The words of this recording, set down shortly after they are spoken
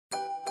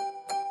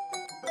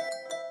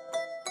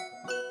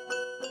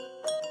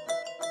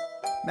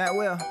Matt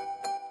Will.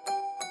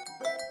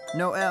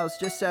 No L's,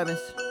 just sevens.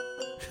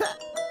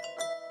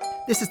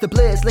 This is the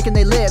Blitz, licking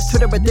they lips,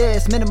 Twitter with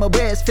this, minimal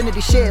risk,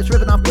 finity shits,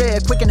 ripping off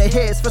grip, quick in the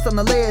hits, first on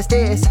the list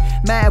is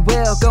Matt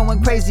Will,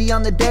 going crazy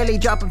on the daily,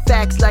 dropping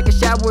facts like a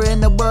shower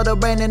in the world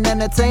of rain and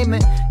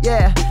entertainment.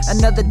 Yeah,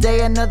 another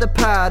day, another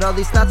pod, all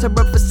these thoughts are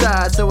a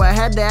facade, so I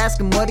had to ask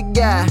him what he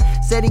got.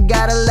 Said he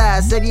got a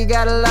lot, said you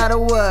got a lot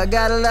of what,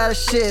 got a lot of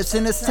shifts,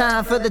 and it's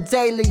time for the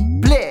Daily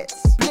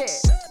Blitz.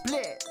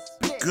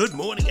 Good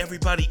morning,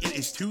 everybody. It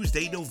is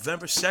Tuesday,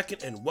 November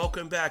 2nd, and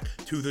welcome back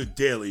to the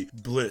Daily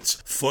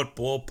Blitz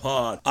Football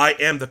Pod. I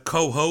am the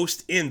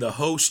co-host in the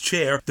host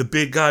chair, the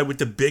big guy with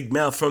the big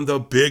mouth from the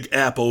Big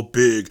Apple,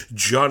 Big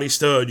Johnny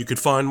Stud. You can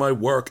find my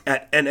work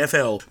at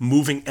NFL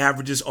Moving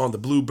Averages on the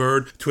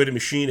Bluebird Twitter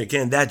machine.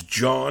 Again, that's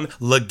John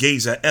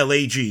Laghezza,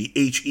 Laghezza.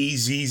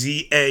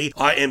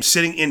 I am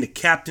sitting in the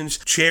captain's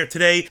chair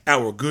today.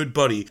 Our good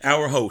buddy,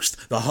 our host,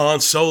 the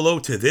Han Solo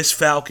to this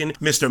Falcon,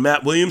 Mr.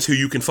 Matt Williams, who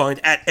you can find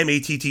at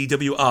MATTWI77IAMS,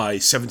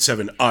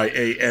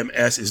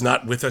 is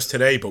not with us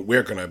today, but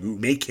we're going to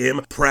make him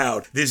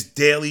proud. This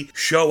daily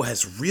show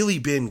has really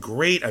been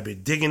great. I've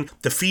been digging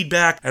the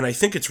feedback, and I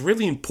think it's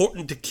really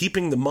important to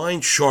keeping the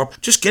mind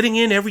sharp, just getting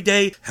in every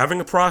day,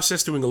 having a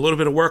process, doing a little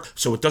bit of work,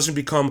 so it doesn't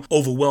become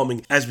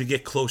overwhelming as we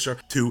get closer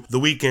to the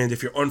weekend.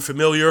 If you're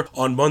unfamiliar,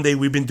 on Monday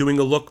we've been doing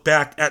a look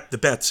back at the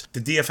bets,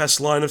 the DFS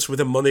lineups with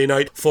a Monday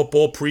Night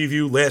Football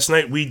preview. Last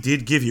night we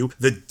did give you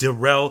the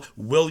Darrell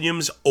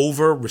Williams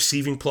over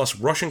receiving plus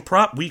rushing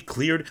prop. We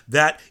cleared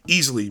that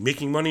easily,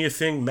 making money a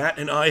thing Matt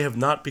and I have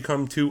not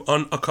become too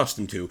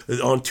unaccustomed to.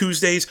 On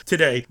Tuesdays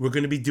today, we're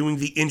going to be doing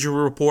the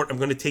injury report. I'm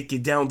going to take you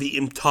down the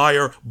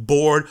entire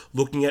board,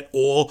 looking at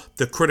all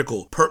the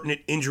critical,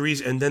 pertinent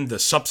injuries, and then the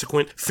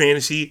subsequent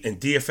fantasy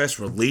and DFS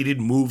related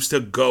moves to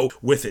go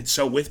with it.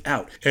 So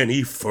without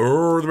any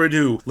further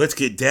ado, let's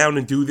get down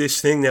and do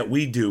this thing that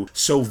we do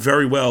so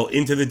very well,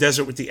 into the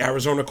desert with the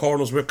Arizona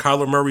Cardinals, where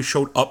Kyler Murray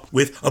showed up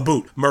with a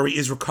boot. Murray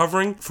is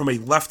recovering from a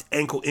left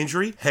ankle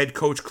injury. Head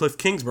coach Cliff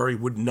Kingsbury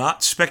would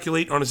not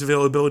speculate on his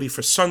availability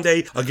for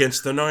Sunday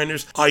against the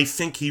Niners. I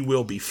think he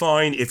will be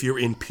fine. If you're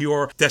in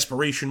pure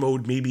desperation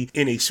mode, maybe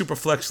in a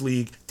Superflex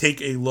league,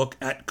 take a look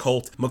at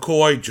Colt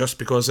McCoy, just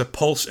because a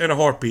pulse and a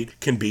heartbeat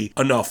can be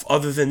enough.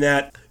 Other than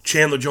that,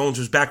 Chandler Jones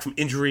was back from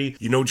injury.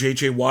 You know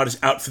J.J. Watt is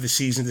out for the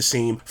season, the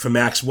same for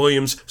Max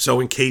Williams. So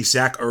in case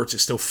Zach Ertz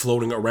is still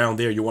floating around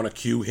there, you want to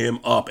cue him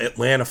up.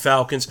 Atlanta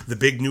Falcons, the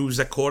big news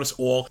that caught us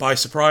all by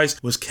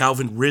surprise was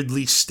Calvin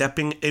Ridley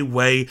stepping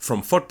away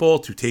from football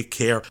to take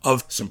care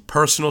of some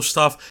personal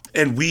stuff.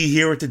 And we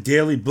here at the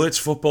Daily Blitz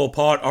Football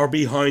Pod are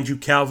behind you,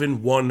 Calvin,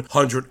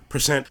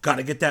 100%. Got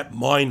to get that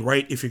mind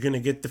right if you're going to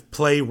get the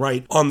play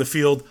right on the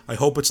field. I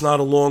hope it's not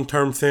a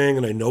long-term thing,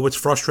 and I know it's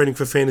frustrating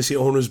for fantasy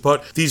owners,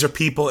 but these are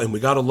people, and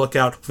we got to look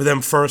out for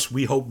them first.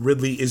 We hope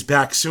Ridley is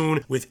back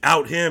soon.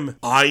 Without him,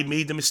 I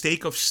made the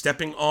mistake of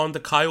stepping on the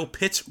Kyle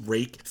Pitts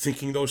rake,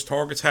 thinking those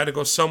targets had to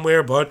go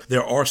somewhere, but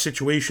there are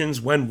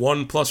situations when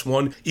 1 +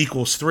 1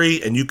 =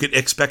 3, and you could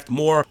expect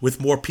more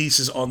with more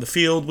pieces on the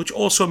field, which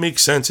also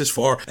makes sense as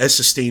far as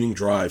sustaining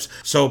drives.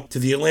 So to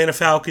the Atlanta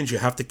Falcons, you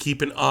have to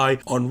keep an eye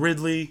on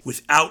Ridley.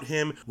 Without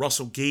him,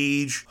 Russell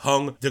Gage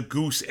hung the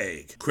goose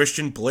egg.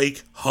 Christian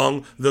Blake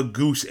hung the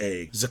goose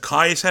egg.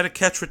 Zacchaeus had a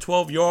catch for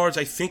 12 yards.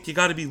 I think you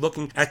got to be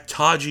looking at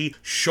Taji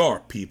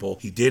Sharp, people.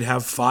 He did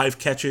have 5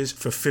 catches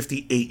for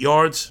 58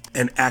 yards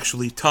and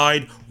actually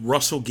tied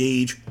Russell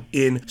Gage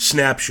in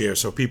snap share.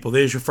 So people,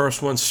 there's your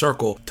first one.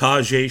 Circle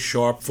Taji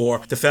Sharp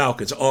for the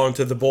Falcons. On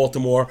to the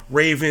Baltimore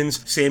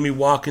Ravens. Sammy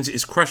Watkins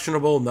is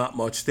questionable, not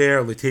much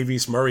there.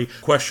 Latavius Murray,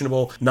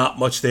 questionable, not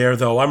much there,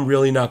 though I'm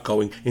really not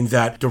going in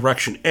that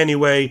direction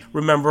anyway.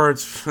 Remember,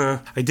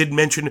 I did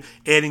mention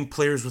adding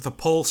players with a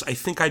pulse. I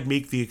think I'd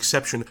make the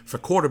exception for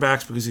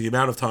quarterbacks because of the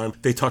amount of time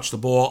they touch the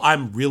ball.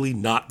 I'm really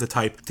not the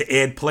type to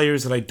add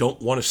players that I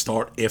don't want to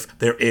start if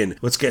they're in.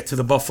 Let's get to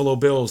the Buffalo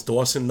Bills.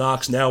 Dawson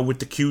Knox now with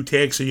the Q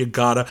tag, so you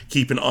gotta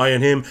keep an eye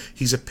on him.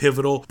 He's a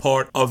pivotal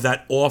part of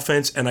that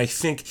offense, and I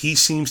think he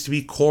seems to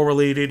be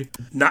correlated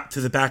not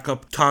to the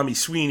backup Tommy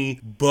Sweeney,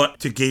 but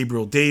to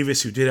Gabriel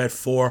Davis, who did have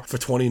 4 for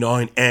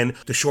 29 and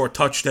the short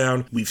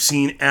touchdown. We've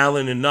seen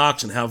Allen and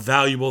Knox and how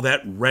valuable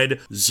that red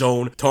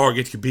zone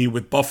target could be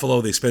with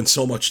Buffalo. They spend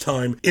so much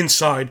time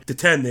inside the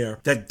 10 there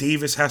that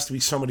Davis has to be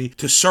somebody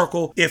to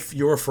circle if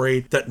you're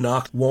afraid that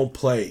Knox won't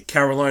play.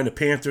 Carolina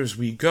Panthers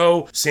we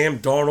go. Sam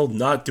Darnold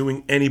not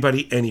doing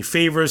anybody any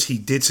favors. He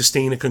did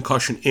sustain a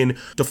concussion in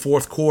the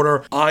fourth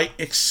quarter. I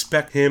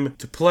expect him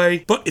to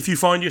play, but if you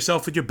find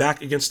yourself with your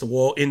back against the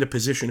wall in the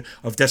position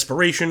of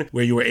desperation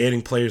where you are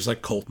adding players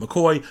like Colt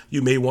McCoy,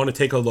 you may want to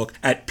take a look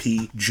at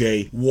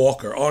P.J.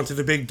 Walker. On to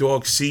the big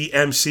dog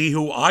CMC,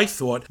 who I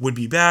thought would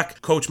be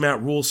back. Coach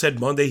Matt Rule said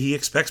Monday he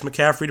expects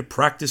McCaffrey to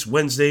practice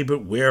Wednesday,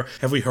 but where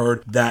have we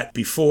heard that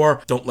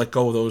before? Don't let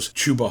go of those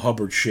Chuba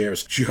Hubbard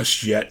shares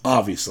just yet,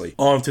 obviously.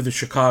 On to the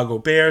Chicago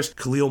Bears.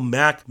 Khalil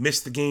Mack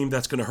missed the game.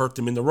 That's going to hurt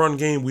them in the run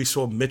game. We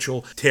saw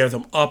Mitchell tear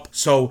them up,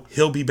 so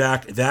he'll be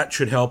back. That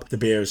should help the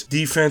Bears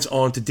defense.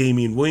 On to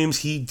Damian Williams.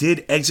 He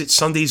did exit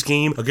Sunday's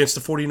game against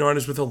the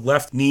 49ers with a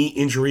left knee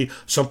injury,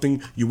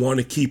 something you want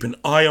to keep an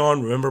eye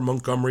on. Remember,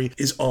 Montgomery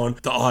is on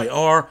the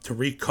IR.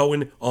 Tariq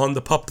Cohen on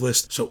the PUP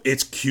list, so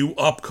it's cue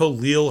up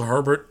Khalil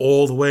Herbert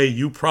all the way.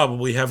 You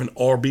probably have an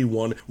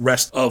RB1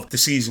 rest of the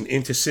season.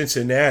 Into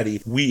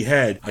Cincinnati,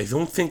 I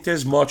don't think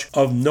there's much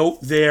of note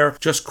there.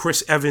 Just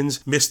Chris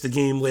Evans missed the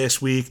game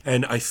last week,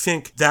 and I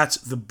think that's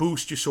the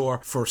boost you saw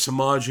for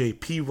Samaje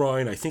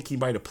Perine. I think he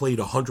might have played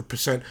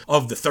 100%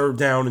 of the third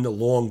down and the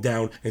long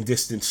down and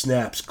distance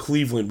snaps.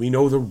 Cleveland, we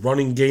know the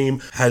running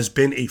game has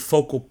been a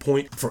focal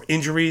point for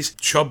injuries.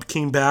 Chubb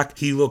came back.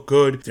 He looked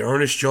good.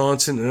 Ernest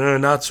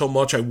Johnson, not so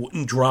much. I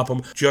wouldn't drop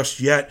him just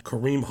yet.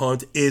 Kareem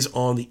Hunt is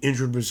on the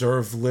injured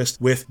reserve list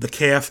with the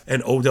calf,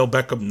 and Odell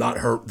Beckham not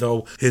hurt,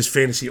 though his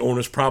fantasy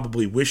owners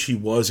probably wish he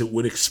was. It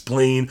would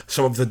explain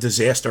some of the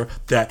disaster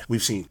that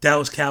we've seen.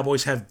 Dallas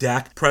Cowboys have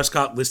Dak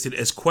Prescott listed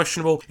as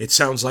questionable. It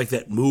sounds like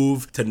that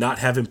move to not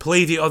have him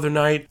play the other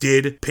night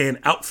did pan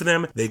out for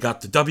them. They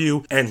got the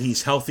W, and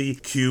he's healthy.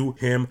 Cue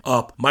him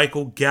up.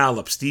 Michael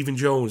Gallup, Stephen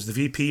Jones, the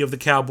VP of the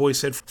Cowboys,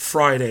 said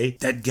Friday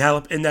that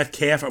Gallup and that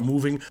calf are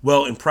moving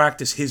well in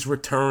practice. His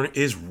return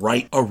is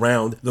right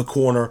around the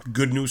corner.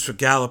 Good news for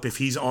Gallup. If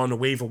he's on the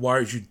waiver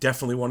wires, you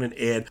definitely want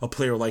to add a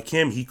player like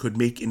him. He could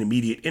make an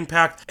immediate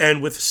impact,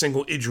 and with a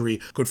single injury,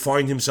 could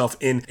find himself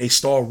in a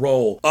star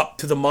role. Up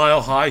to the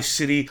Mile High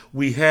City,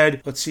 we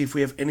head. Let's see if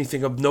we have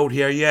anything of note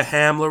here. Yeah,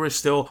 Hamler is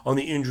still on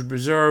the injured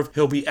reserve.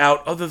 He'll be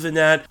out. Other than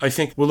that, I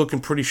think we're looking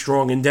pretty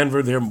strong in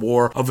Denver. They're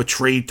more of a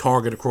trade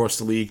target across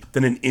the league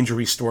than an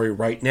injury story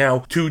right now.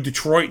 To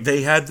Detroit,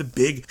 they had the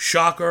big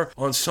shocker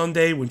on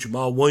Sunday when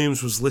Jamal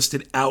Williams was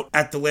listed out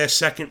at the last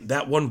second.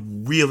 That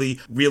one really,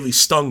 really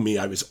stung me.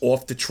 I was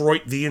off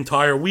Detroit the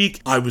entire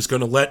week. I was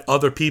going to let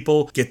other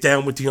people get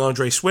down with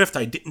DeAndre Swift.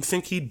 I didn't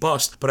think he'd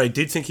bust, but I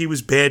did think he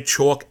was bad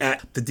chalk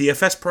at the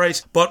DFS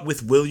price. But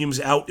with Williams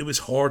out, it was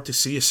hard to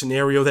see a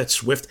scenario that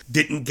Swift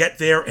didn't get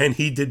there, and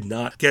he did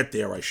not get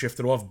there. I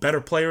shifted off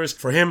better players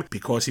for him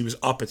because he was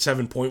up at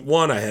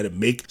 7.1. I had to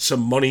make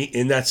some money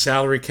in that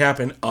salary cap,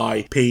 and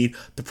I paid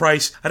the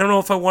price. I don't know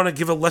if I want to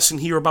give a lesson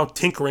here about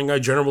tinkering. I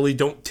generally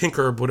don't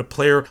tinker, but a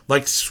player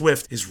like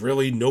Swift is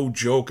really no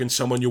joke and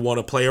someone you want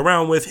to play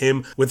around with.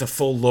 Him with a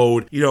full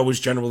load, is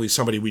generally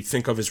somebody we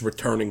think of as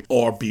returning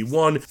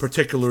RB1,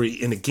 particularly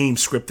in a game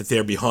script that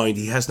they're behind.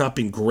 He has not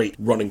been great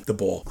running the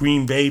ball.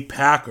 Green Bay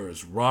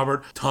Packers,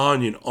 Robert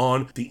Tonyan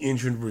on the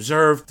injured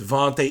reserve.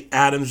 Devontae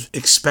Adams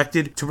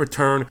expected to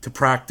return to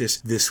practice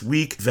this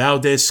week.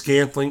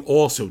 Valdez-Scantling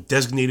also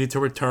designated to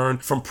return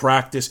from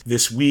practice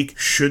this week.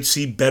 Should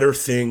see better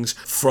things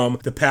from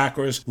the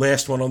Packers.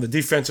 Last one on the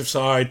defensive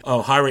side,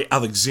 Jaire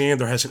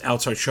Alexander has an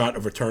outside shot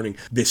of returning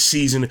this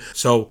season,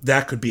 so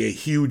that could be a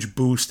huge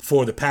boost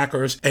for the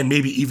Packers, and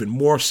maybe even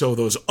more so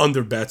those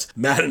under bets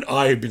Matt and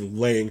I have been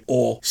laying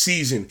all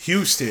season.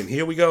 Houston,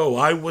 here we go.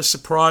 I was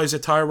surprised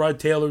that Tyrod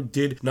Taylor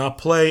did not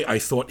play. I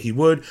thought he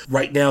would.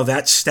 Right now,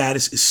 that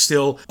status is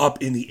still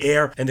up in the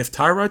air, and if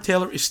Tyrod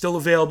Taylor is still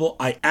available,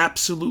 I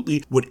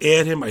absolutely would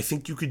add him. I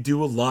think you could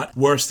do a lot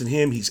worse than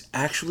him. He's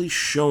actually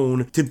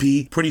shown to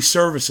be pretty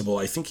serviceable.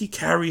 I think he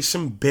carries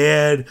some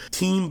bad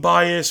team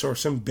bias or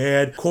some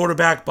bad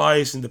quarterback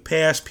bias in the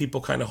past,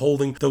 people kind of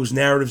holding those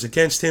narratives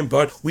against him,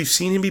 but we've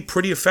seen him be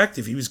pretty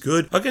effective. He was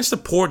good against the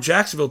poor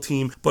Jacksonville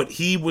team, but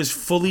he was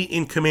fully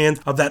in command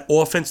of that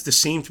offense. The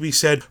same to be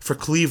said for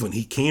Cleveland.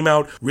 He came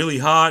out really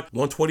hot,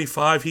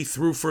 125, he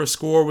threw for a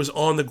score, was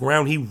on the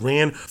ground, he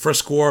ran for a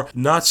score.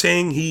 Not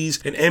saying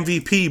he's an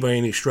MVP by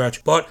any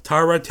stretch, but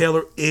Tyrod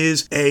Taylor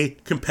is a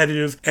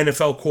competitive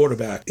NFL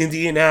quarterback.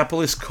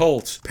 Indianapolis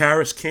Colts,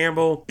 Paris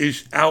Campbell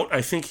is out.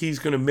 I think he's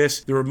going to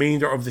miss the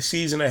remainder of the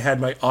season. I had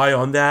my eye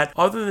on that.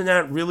 Other than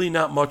that, really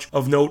not much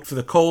of note for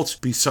the Colts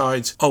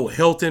besides,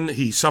 Hilton,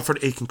 he suffered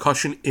a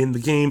concussion in the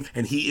game,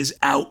 and he is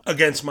out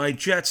against my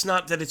Jets.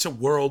 Not that it's a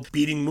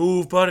world-beating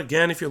move, but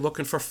again, if you're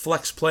looking for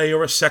flex play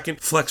or a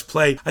second flex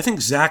play, I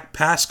think Zach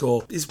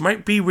Pascal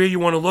might be where you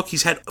want to look.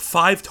 He's had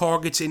 5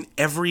 targets in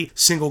every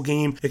single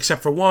game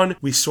except for one.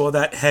 We saw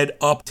that head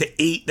up to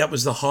 8. That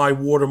was the high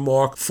water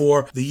mark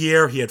for the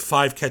year. He had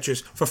 5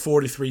 catches for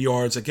 43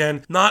 yards.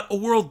 Again, not a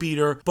world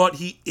beater, but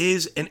he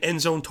is an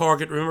end zone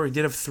target. Remember, he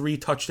did have 3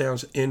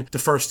 touchdowns in the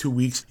first 2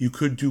 weeks. You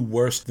could do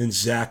worse than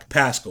Zach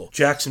Pascal.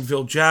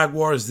 Jacksonville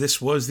Jaguars,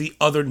 this was the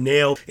other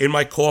nail in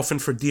my coffin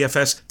for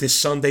DFS this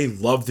Sunday.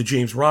 Loved the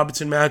James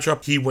Robinson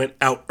matchup. He went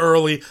out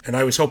early, and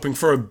I was hoping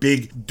for a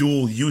big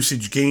dual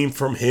usage game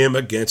from him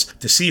against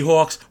the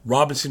Seahawks.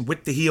 Robinson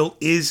with the heel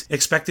is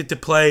expected to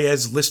play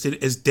as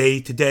listed as day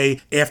to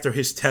day after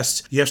his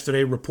tests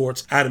yesterday,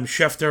 reports Adam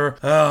Schefter.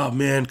 Oh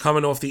man,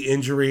 coming off the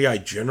injury, I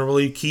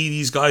generally key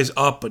these guys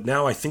up, but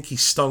now I think he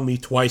stung me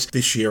twice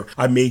this year.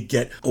 I may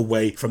get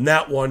away from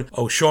that one.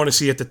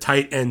 O'Shaughnessy at the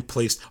tight end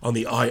placed on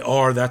the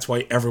IR. That's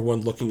why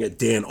everyone looking at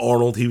Dan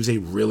Arnold. He was a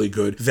really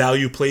good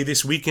value play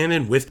this weekend,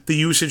 and with the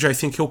usage, I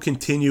think he'll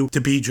continue continue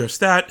to be just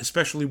that,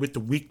 especially with the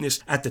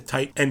weakness at the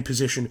tight end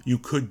position. You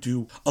could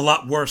do a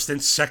lot worse than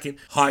second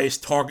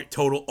highest target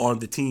total on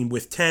the team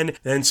with 10.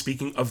 And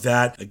speaking of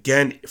that,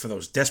 again, for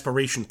those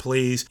desperation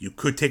plays, you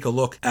could take a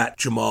look at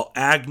Jamal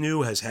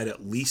Agnew, has had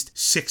at least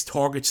 6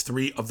 targets,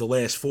 3 of the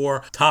last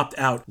 4, topped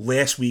out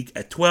last week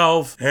at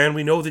 12. And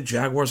we know the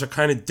Jaguars are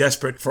kind of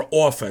desperate for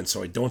offense,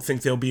 so I don't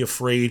think they'll be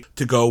afraid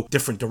to go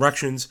different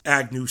directions.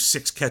 Agnew,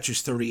 6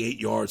 catches, 38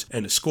 yards,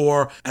 and a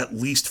score. At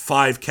least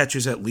 5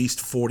 catches, at least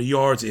 40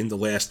 yards in the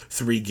last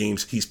 3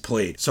 games he's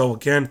played. So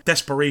again,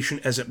 desperation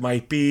as it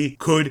might be,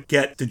 could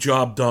get the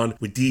job done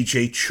with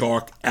DJ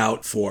Chark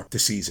out for the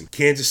season.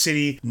 Kansas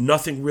City,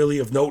 nothing really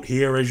of note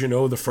here. As you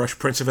know, the Fresh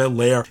Prince of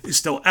Bel-Air is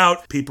still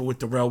out. People with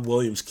Darrell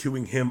Williams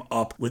queuing him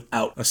up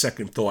without a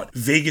second thought.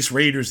 Vegas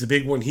Raiders, the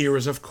big one here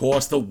is, of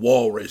course, the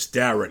Walrus.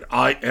 Darren,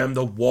 I am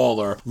the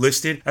Waller,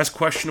 listed as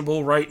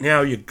questionable right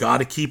now. You got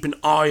to keep an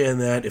eye on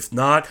that. If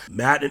not,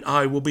 Matt and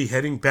I will be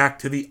heading back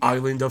to the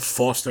island of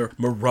Foster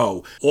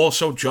Moreau.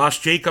 Also, Josh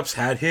Jacobs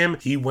had him.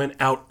 He went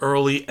out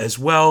early as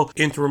well.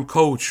 Interim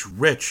coach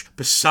Rich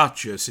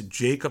Bisaccia said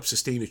Jacobs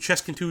sustained a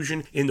chest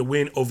contusion in the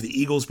win over the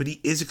Eagles, but he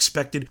is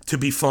expected to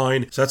be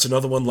fine. So that's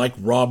another one like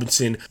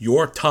Robinson.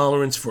 Your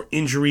tolerance for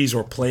injuries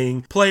or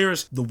playing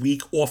players the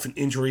week off an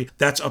injury,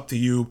 that's up to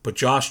you, but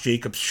Josh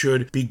Jacobs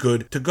should be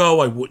good to go.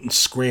 I wouldn't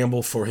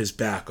scramble for his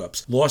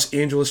backups. Los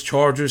Angeles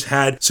Chargers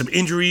had some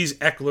injuries.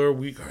 Eckler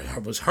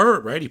was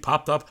hurt, right? He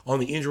popped up on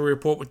the injury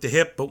report with the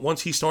hip, but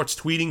once he starts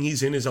tweeting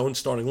he's in his own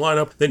starting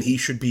lineup, then he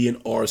should be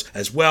in ours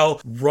as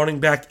well. Running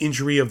back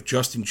injury of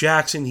Justin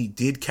Jackson. He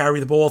did carry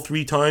the ball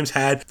 3 times,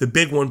 had the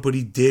big one, but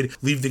he did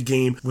leave the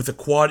game with a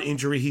quad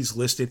injury. He's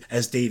listed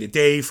as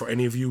day-to-day. For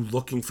any of you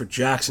looking for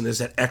Jackson as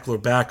that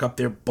Eckler backup,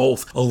 they're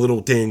both a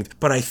little dinged.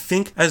 But I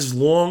think as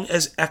long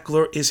as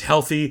Eckler is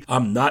healthy,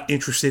 I'm not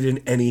interested in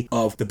any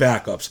of the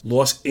backups.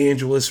 Los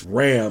Angeles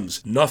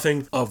Rams,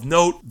 nothing of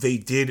note. They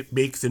did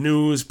make the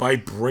news by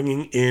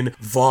bringing in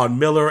Von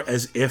Miller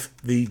as if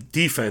the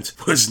defense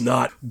was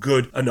not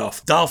good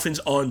enough. Dolphins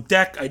on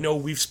deck. I know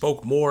we've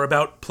spoke more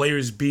about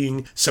players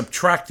being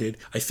subtracted.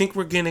 I think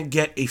we're going to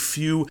get a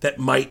few that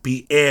might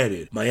be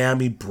added.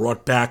 Miami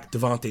brought back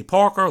Devontae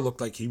Parker.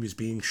 Looked like he was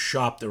being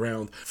shopped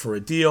around for a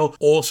deal.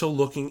 Also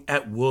looking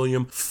at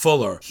William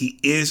Fuller. He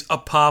is a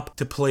pop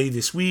to play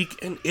this week,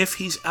 and if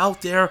he's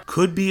out there,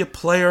 could be a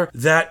player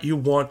that you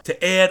want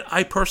to add.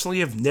 I personally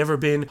have never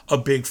been a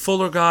big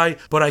Fuller guy,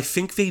 but I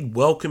think they'd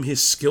welcome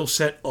his skill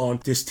set on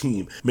this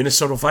team.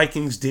 Minnesota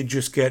Vikings did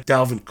just get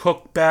Dalvin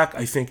Cook back.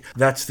 I think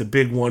that's the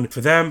big one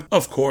for them.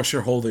 Of course,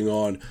 you're holding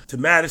on to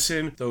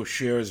Madison. Those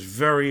shares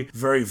very,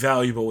 very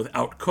valuable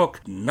without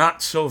Cook.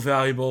 Not so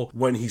valuable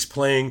when he's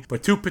playing,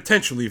 but too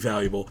potentially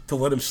valuable to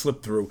let him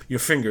slip through your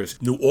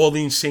fingers. New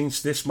Orleans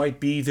Saints, this might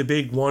be the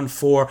big one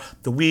for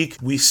the week.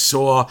 We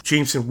saw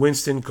Jameson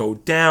Winston go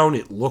down.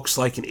 It looks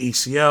like an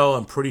ACL.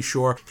 I'm pretty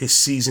sure his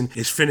season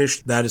is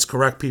finished. That is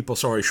correct, people.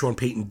 Sorry, Sean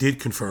Payton did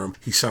confirm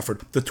he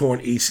suffered the torn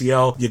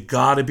ACL. You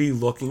gotta be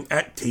looking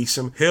at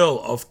Taysom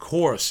Hill, of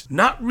course.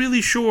 Not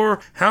really sure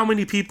how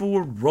many people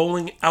were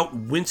rolling out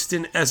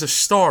Winston as a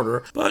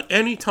starter, but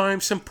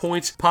anytime some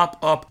points pop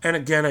up, and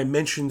again, I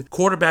mentioned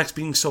quarterbacks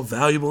being so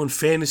valuable in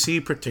fantasy,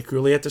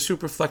 particularly at the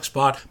superflex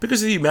spot,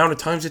 because of the amount of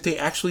times that they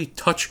actually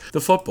touch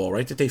the football,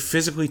 right? That they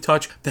physically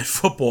touch that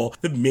football,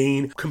 the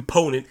main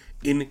component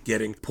in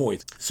getting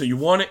points. So you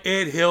want to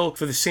add Hill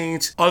for the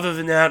Saints. Other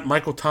than that,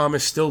 Michael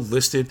Thomas still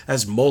listed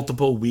as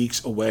multiple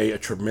weeks away. A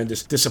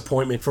tremendous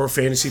disappointment for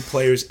fantasy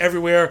players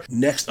everywhere.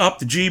 Next up,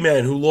 the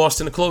G-Man, who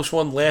lost in a close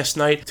one last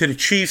night to the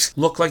Chiefs.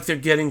 Look like they're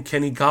getting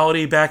Kenny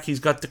Golladay back.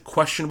 He's got the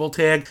questionable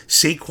tag.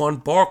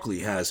 Saquon Barkley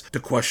has the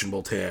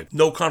questionable tag.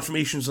 No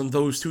confirmations on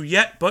those two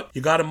yet, but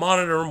you got to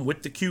monitor them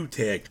with the Q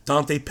tag.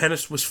 Dante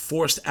Pettis was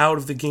forced out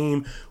of the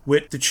game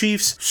with the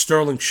Chiefs.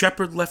 Sterling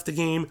Shepard left the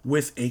game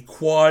with a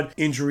quad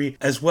injury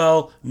as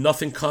well.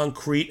 Nothing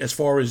concrete as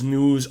far as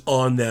news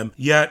on them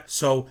yet,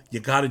 so you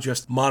got to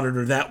just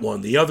monitor that one.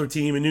 The other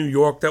team in New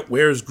York that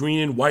wears green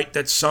and white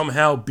that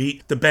somehow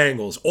beat the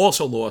Bengals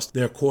also lost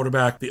their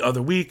quarterback the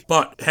other week,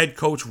 but head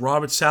coach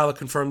Robert Saleh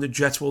confirmed the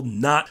Jets will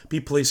not be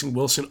placing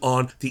Wilson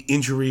on the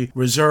injury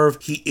reserve.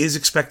 He is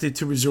expected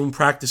to resume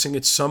practicing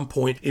at some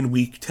point in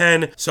week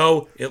 10,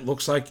 so it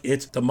looks like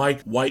it's the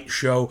Mike White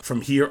show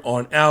from here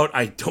on out.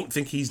 I don't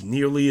think he's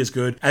nearly as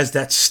good as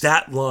that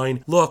stat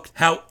line looked.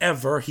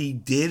 However, he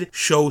did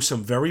show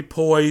some very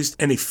poised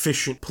and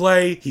efficient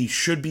play. He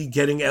should be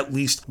getting at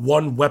least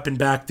one weapon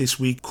back this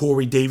week.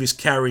 Corey Davis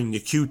carrying the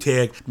Q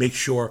tag. Make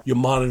sure you're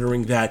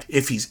monitoring that.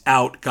 If he's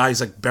out,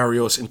 guys like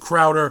Berrios and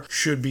Crowder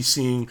should be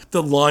seeing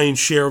the lion's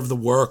share of the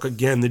work.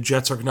 Again, the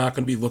Jets are not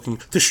going to be looking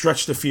to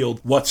stretch the field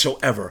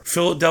whatsoever.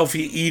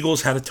 Philadelphia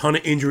Eagles had a ton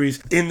of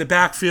injuries in the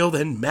backfield,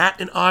 and Matt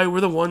and I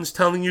were the ones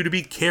telling you to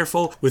be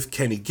careful with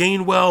Kenny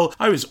Gainwell.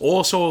 I was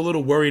also a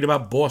little worried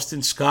about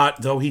Boston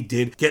Scott, though he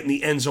did get in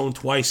the end zone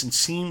twice Tyson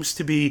seems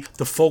to be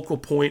the focal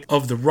point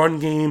of the run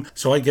game.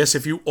 So I guess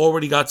if you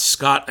already got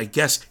Scott, I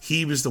guess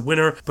he was the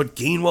winner. But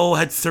Gainwell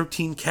had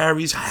 13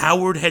 carries.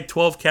 Howard had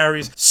 12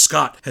 carries.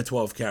 Scott had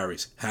 12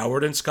 carries.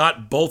 Howard and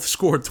Scott both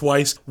scored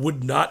twice.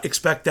 Would not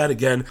expect that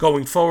again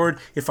going forward.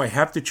 If I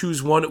have to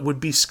choose one, it would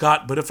be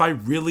Scott. But if I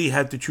really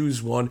had to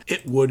choose one,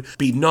 it would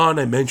be Nunn.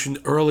 I mentioned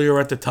earlier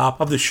at the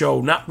top of the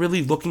show, not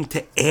really looking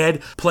to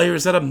add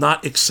players that I'm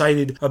not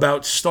excited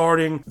about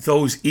starting.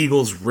 Those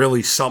Eagles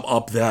really sum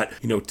up that,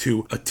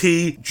 to a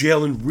T.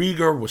 Jalen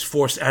Reagor was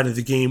forced out of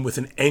the game with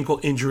an ankle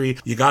injury.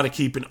 You got to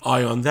keep an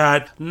eye on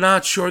that.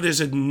 Not sure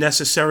there's a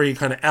necessary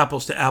kind of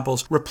apples to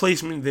apples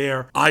replacement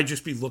there. I'd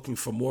just be looking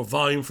for more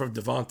volume from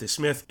Devonta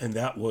Smith, and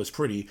that was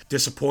pretty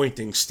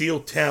disappointing. Steel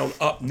Town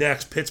up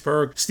next.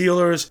 Pittsburgh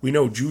Steelers. We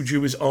know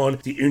Juju is on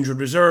the injured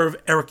reserve.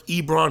 Eric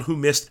Ebron, who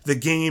missed the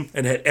game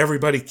and had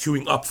everybody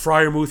queuing up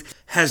Freiermuth,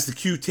 has the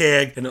Q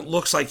tag, and it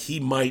looks like he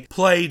might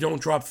play.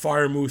 Don't drop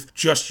Freiermuth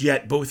just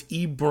yet. Both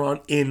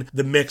Ebron in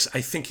the mix.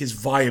 I think his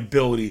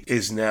viability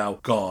is now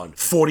gone.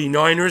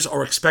 49ers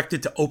are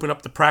expected to open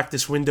up the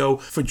practice window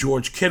for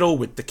George Kittle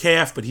with the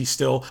calf, but he's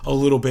still a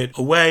little bit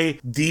away.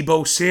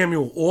 Deebo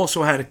Samuel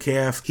also had a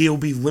calf. He'll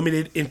be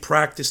limited in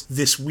practice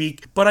this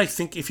week, but I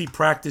think if he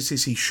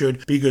practices, he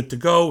should be good to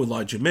go.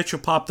 Elijah Mitchell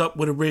popped up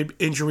with a rib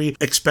injury.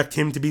 Expect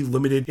him to be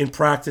limited in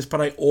practice,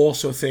 but I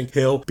also think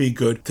he'll be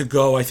good to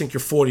go. I think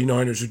your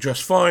 49ers are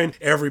just fine.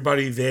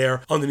 Everybody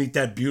there underneath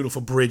that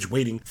beautiful bridge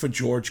waiting for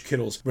George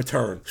Kittle's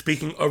return.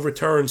 Speaking of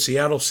return,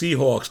 Seattle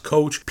Seahawks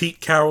coach Pete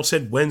Carroll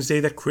said Wednesday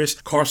that Chris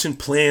Carson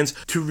plans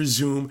to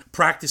resume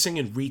practicing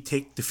and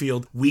retake the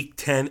field week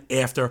 10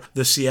 after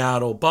the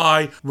Seattle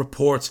bye,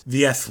 reports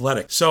The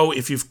Athletic. So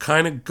if you've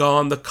kind of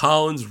gone the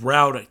Collins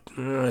route,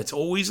 it's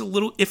always a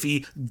little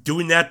iffy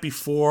doing that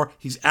before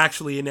he's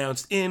actually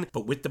announced in,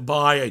 but with the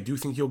bye, I do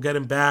think you'll get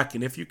him back,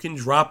 and if you can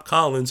drop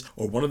Collins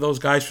or one of those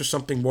guys for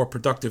something more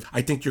productive,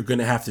 I think you're going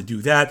to have to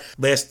do that.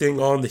 Last thing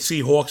on the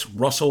Seahawks,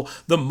 Russell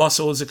the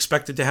Muscle is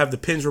expected to have the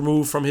pins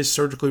removed from his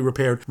surgically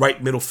repaired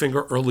right middle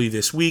finger early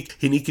this week,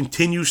 and he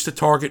continues to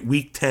target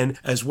week 10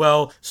 as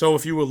well. So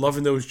if you were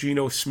loving those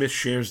Geno Smith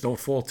shares, don't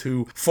fall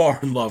too far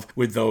in love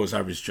with those.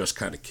 I was just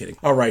kind of kidding.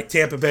 All right,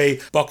 Tampa Bay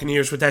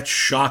Buccaneers with that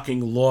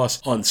shocking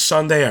loss on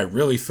Sunday. I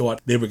really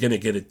thought they were going to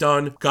get it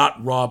done.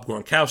 Got Rob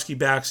Gronkowski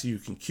back so you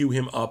can queue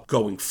him up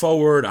going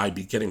forward. I'd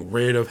be getting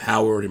rid of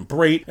Howard and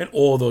Brate and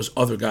all those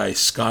other guys.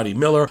 Scotty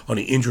Miller on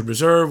the injured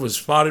reserve was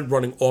spotted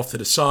running off to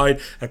the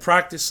side at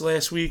practice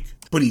last week,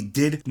 but he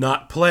did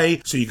not play,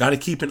 so you got to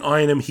keep an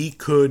eye on him. He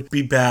could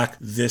be back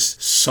this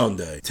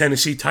Sunday.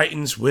 Tennessee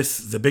Titans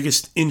with the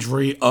biggest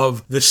injury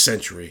of the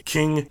century.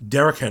 King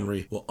Derrick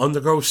Henry will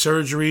undergo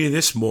surgery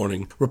this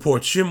morning,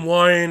 reports Jim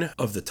Wine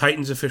of the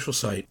Titans official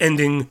site,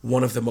 ending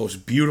one of the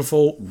most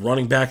beautiful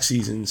running back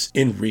seasons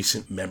in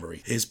recent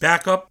memory. His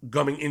backup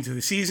coming into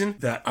the season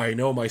that I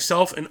know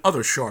myself and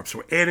other sharps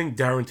were adding,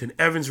 Darrington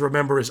Evans,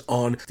 remember, is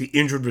on the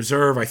injured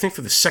reserve. I think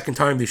for the second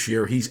time this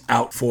year, he's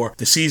out for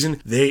the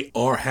season. They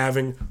are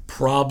having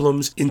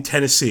problems in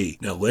Tennessee.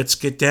 Now let's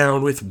get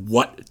down with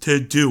what to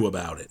do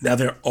about it. Now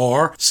there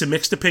are some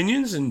mixed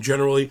opinions, and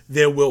generally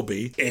there will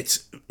be.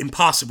 It's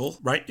impossible,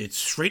 right? It's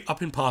straight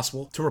up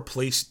impossible to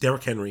replace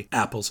Derrick Henry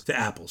apples to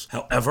apples.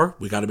 However,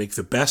 we got to make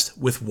the best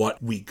with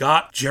what we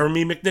got.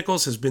 Jeremy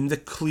McNichols has been the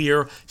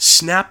clear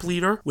snap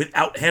leader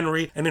without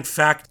Henry, and in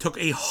fact took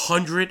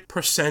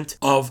 100%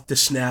 of the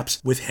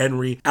snaps with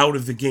Henry out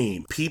of the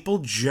game. People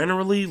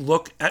generally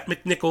look at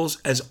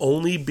McNichols as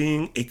only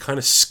being a kind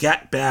of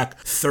scat back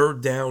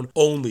third down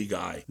only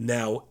guy.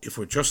 Now, if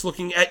we're just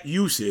looking at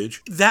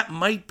usage, that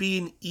might be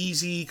an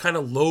easy kind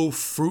of low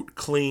fruit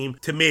claim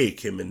to make,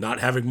 him and not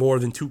having more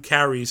than 2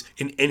 carries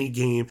in any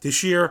game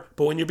this year.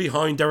 But when you're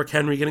behind Derrick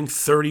Henry getting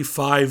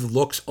 35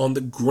 looks on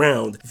the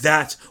ground,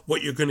 that's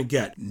what you're going to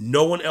get.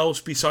 No one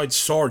else besides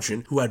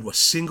Sargent, who had a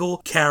single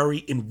carry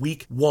in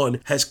week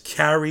 1, has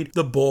carried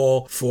the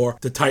ball for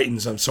the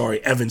Titans. I'm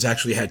sorry, Evans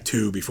actually had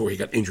 2 before he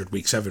got injured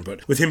week 7,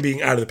 but with him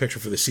being out of the picture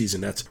for the season,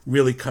 that's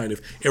really kind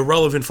of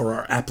irrelevant for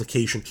our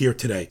application here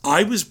today.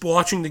 I was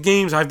watching the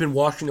games. I've been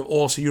watching them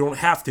all, so you don't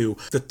have to.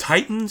 The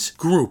Titans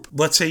group,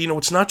 let's say,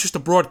 it's not just the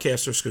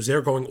broadcasters, because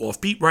they're going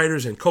off beat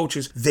writers and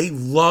coaches. They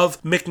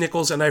love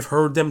McNichols, and I've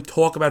heard them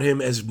talk about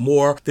him as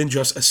more than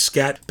just a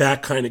scat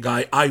back kind of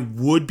guy. I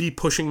would be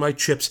pushing my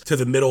chips to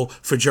the middle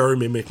for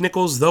Jeremy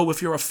McNichols, though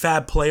if you're a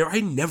fab player,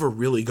 I never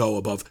really go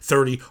above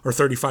 30 or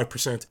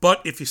 35%.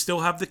 But if you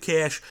still have the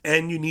cash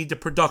and you need the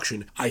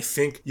production, I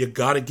think you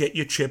got to get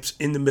your chips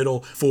in the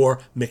middle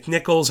for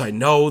McNichols. I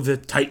know the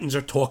Titans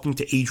are talking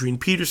to Adrian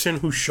Peterson,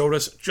 who showed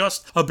us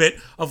just a bit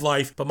of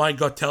life, but my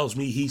gut tells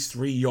me he's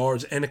 3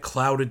 yards and a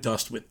cloud of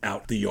dust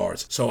without the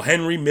yards. So Henry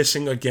Henry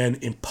missing again.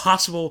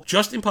 Impossible,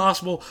 just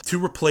impossible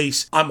to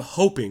replace. I'm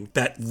hoping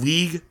that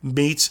league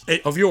mates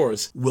of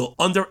yours will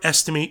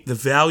underestimate the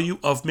value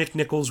of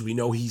McNichols. We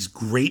know he's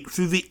great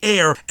through the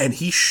air, and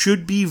he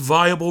should be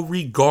viable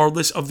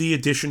regardless of the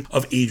addition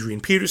of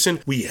Adrian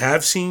Peterson. We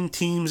have seen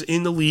teams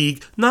in the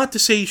league, not to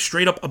say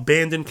straight up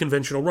abandon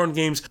conventional run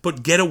games,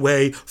 but get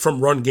away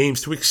from run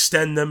games to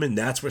extend them, and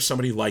that's where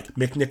somebody like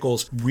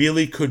McNichols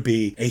really could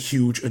be a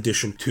huge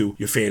addition to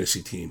your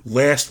fantasy team.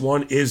 Last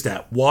one is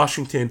that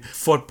Washington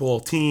football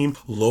team.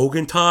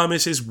 Logan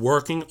Thomas is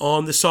working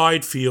on the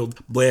side field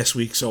last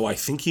week, so I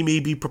think he may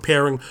be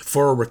preparing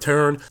for a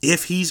return.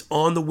 If he's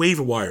on the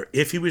waiver wire,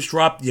 if he was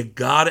dropped, you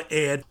gotta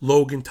add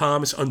Logan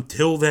Thomas.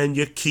 Until then,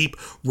 you keep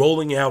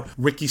rolling out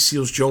Ricky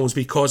Seals-Jones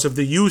because of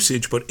the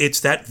usage, but it's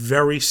that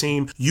very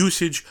same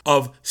usage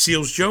of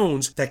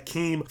Seals-Jones that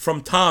came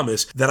from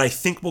Thomas that I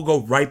think will go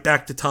right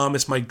back to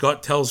Thomas. My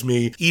gut tells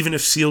me, even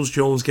if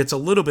Seals-Jones gets a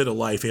little bit of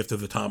life after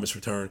the Thomas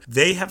return,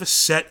 they have a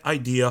set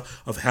idea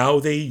of how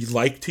they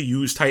like to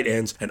use tight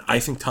ends, and I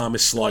think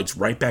Thomas slides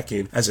right back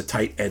in as a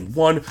tight end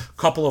one.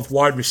 Couple of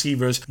wide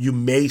receivers you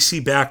may see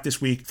back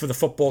this week for the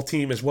football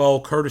team as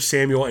well. Curtis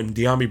Samuel and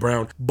De'Ami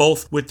Brown,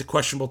 both with the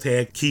questionable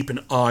tag. Keep an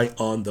eye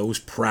on those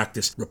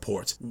practice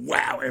reports.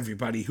 Wow,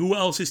 everybody, who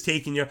else is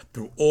taking you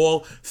through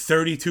all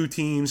 32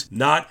 teams?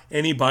 Not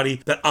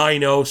anybody that I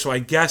know. So I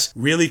guess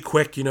really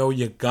quick,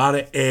 you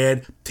gotta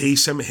add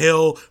Taysom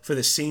Hill for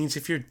the Saints.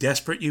 If you're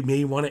desperate, you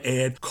may want to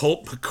add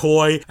Colt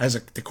McCoy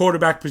as the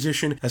quarterback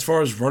position. As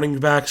far as running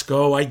backs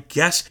go, I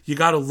guess you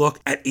got to look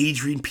at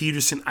Adrian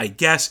Peterson,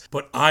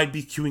 but I'd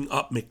be queuing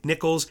up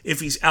McNichols. If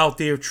he's out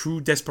there,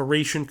 true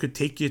desperation could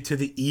take you to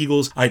the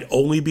Eagles. I'd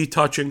only be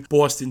touching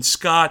Boston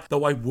Scott,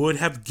 though I would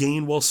have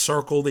Gainwell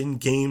circled in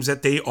games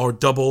that they are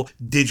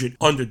double-digit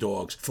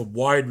underdogs. For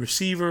wide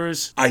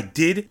receivers, I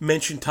did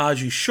mention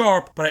Taji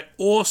Sharp, but I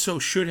also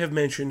should have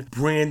mentioned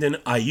Brandon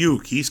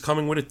Ayuk. He's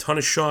coming with a ton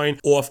of shine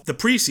off the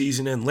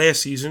preseason and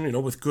last season,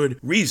 with good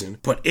reason,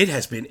 but it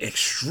has been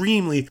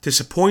extremely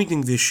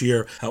disappointing this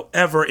year.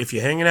 However, if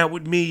you're hanging out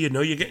with me,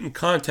 you're getting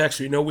context,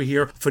 we're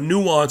here for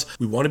nuance.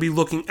 We want to be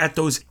looking at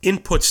those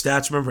input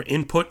stats. Remember,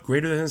 input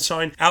greater than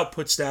sign,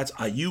 output stats.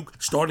 Ayuk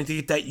starting to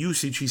get that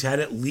usage. He's had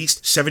at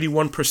least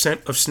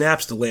 71% of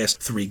snaps the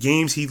last 3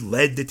 games. He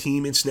led the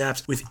team in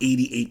snaps with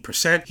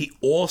 88%. He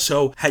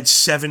also had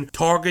 7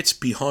 targets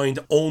behind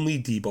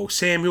only Deebo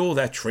Samuel.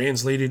 That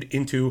translated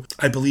into,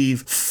 I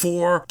believe,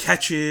 4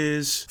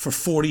 catches for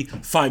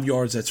 45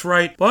 yards. That's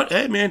right. But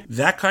hey, man,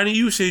 that kind of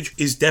usage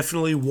is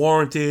definitely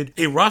warranted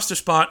a roster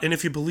spot. And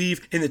if you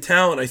believe in the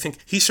talent, I think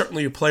he's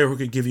certainly a player who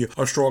could give you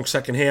a strong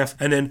second half.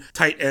 And then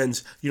tight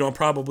ends, I'm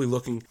probably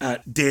looking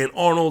at Dan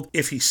Arnold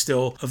if he's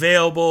still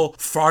available,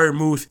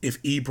 Freiermuth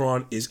if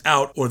Ebron is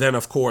out, or then,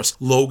 of course,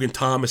 Logan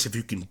Thomas if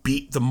you can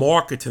beat the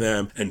market to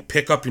them and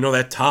pick up,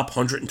 that top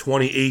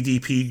 120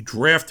 ADP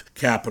draft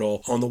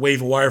capital on the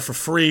waiver wire for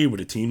free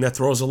with a team that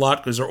throws a lot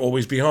because they're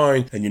always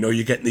behind, and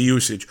you're getting the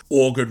usage.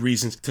 All good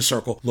reasons to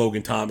circle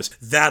Logan Thomas.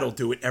 That'll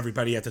do it,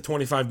 everybody, at the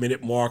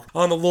 25-minute mark.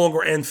 On the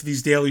longer end for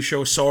these daily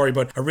shows, sorry,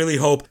 but I really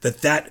hope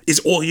that is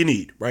all you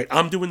need, right?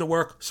 I'm doing the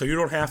work, so you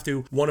don't have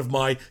to. One of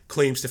my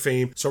claims to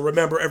fame. So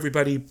remember,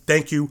 everybody,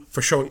 thank you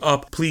for showing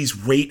up. Please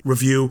rate,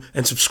 review,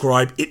 and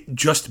subscribe. It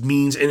just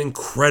means an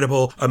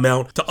incredible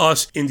amount to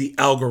us in the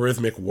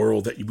algorithmic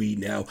world that we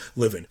now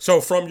live in.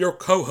 So from your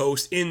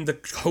co-host in the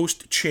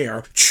host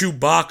chair,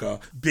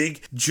 Chewbacca,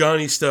 Big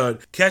Johnny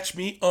Stud, catch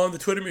me on the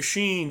Twitter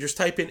machine. Just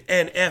type in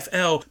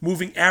NFL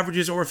moving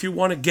averages, or if you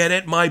want to get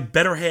at my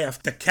better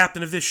half, the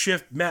captain of this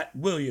shift, Matt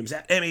Williams,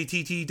 at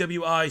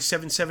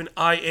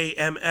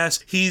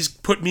MATTWI77IAMS. He's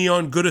put me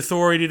on good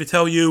authority to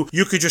tell you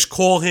could just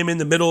call him in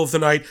the middle of the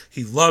night.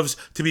 He loves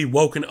to be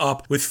woken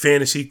up with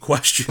fantasy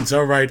questions.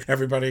 All right,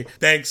 everybody.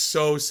 Thanks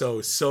so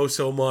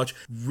much.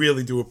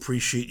 Really do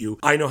appreciate you.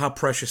 I know how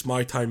precious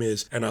my time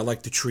is, and I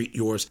like to treat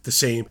yours the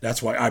same.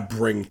 That's why I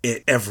bring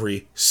it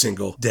every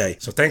single day.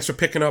 So thanks for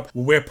picking up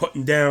what we're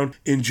putting down.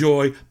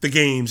 Enjoy the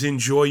games.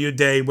 Enjoy your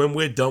day. When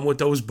we're done with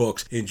those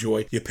books,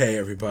 enjoy your pay,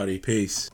 everybody. Peace.